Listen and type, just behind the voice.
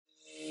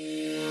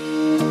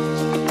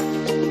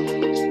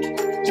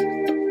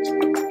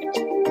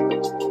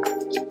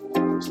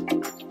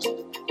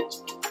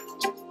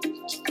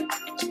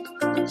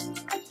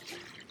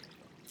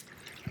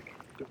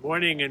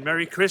morning and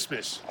Merry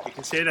Christmas. We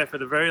can say that for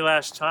the very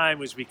last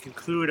time as we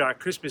conclude our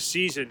Christmas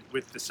season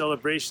with the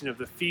celebration of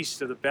the Feast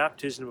of the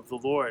Baptism of the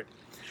Lord.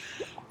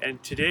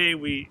 And today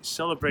we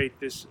celebrate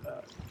this,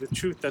 the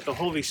truth that the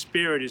Holy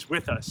Spirit is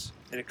with us,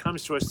 and it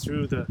comes to us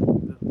through the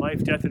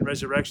life, death, and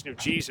resurrection of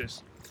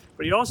Jesus.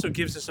 But he also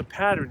gives us a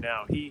pattern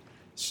now. He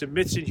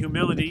submits in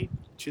humility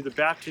to the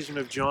baptism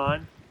of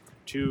John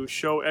to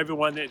show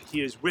everyone that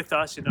he is with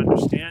us and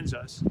understands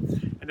us.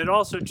 And then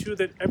also, too,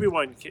 that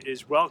everyone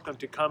is welcome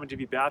to come and to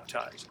be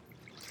baptized.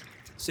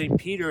 St.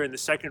 Peter in the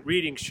second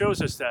reading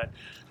shows us that.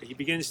 He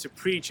begins to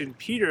preach, and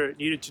Peter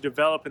needed to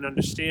develop and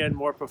understand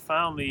more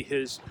profoundly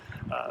his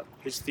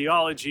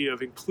theology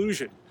of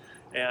inclusion.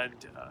 And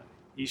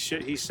he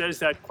says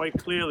that quite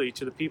clearly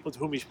to the people to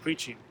whom he's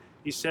preaching.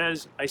 He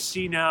says, I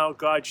see now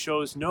God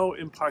shows no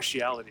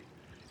impartiality,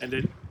 and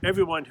that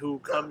everyone who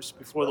comes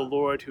before the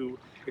Lord, who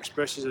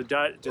expresses a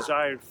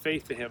desire and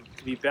faith to him,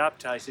 can be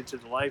baptized into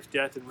the life,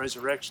 death, and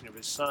resurrection of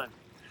his Son.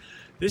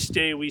 This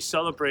day we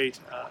celebrate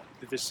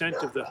the descent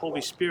of the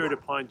Holy Spirit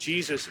upon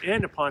Jesus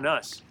and upon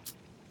us.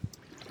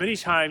 Many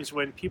times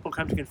when people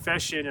come to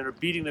confession and are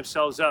beating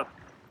themselves up,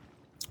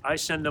 I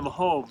send them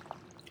home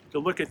to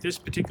look at this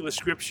particular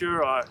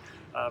scripture,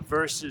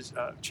 verses,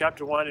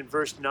 chapter 1 and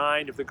verse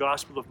 9 of the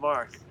Gospel of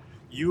Mark.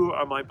 You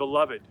are my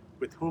beloved,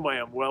 with whom I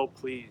am well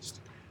pleased.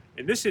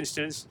 In this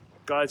instance,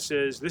 God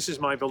says, this is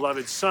my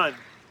beloved Son,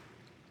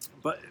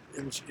 but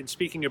in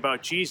speaking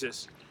about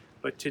Jesus.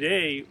 But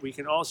today, we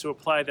can also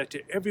apply that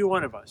to every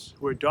one of us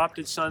who are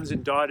adopted sons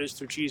and daughters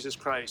through Jesus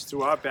Christ,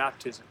 through our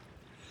baptism.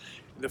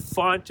 In the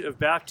font of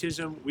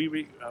baptism,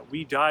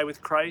 we die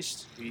with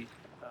Christ. We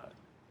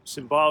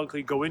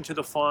symbolically go into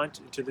the font,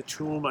 into the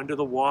tomb, under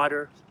the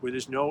water, where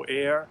there's no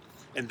air.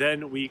 And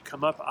then we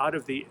come up out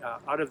of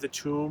the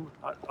tomb,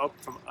 up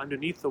from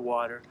underneath the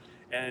water,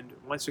 and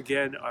once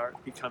again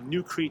become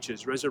new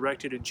creatures,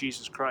 resurrected in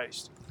Jesus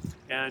Christ.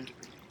 And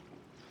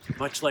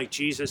much like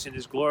Jesus in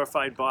his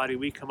glorified body,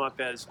 we come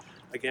up as,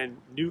 again,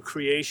 new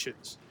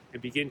creations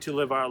and begin to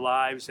live our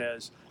lives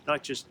as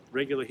not just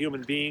regular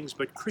human beings,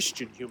 but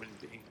Christian human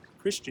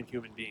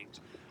beings,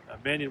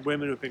 men and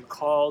women who have been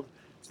called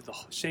to the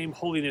same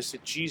holiness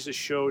that Jesus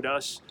showed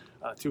us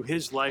through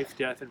his life,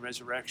 death, and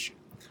resurrection.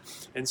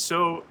 And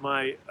so,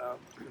 my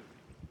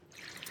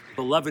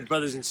beloved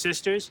brothers and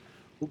sisters,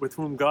 with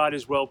whom God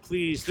is well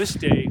pleased, this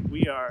day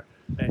we are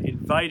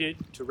invited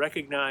to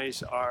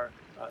recognize our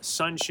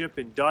sonship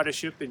and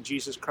daughtership in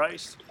Jesus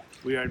Christ.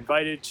 We are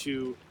invited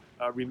to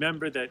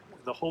remember that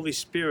the Holy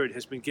Spirit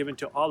has been given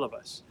to all of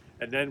us,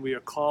 and then we are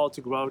called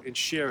to go out and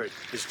share it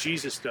as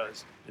Jesus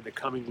does in the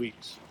coming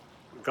weeks.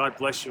 God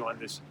bless you on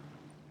this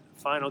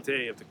final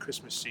day of the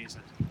Christmas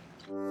season.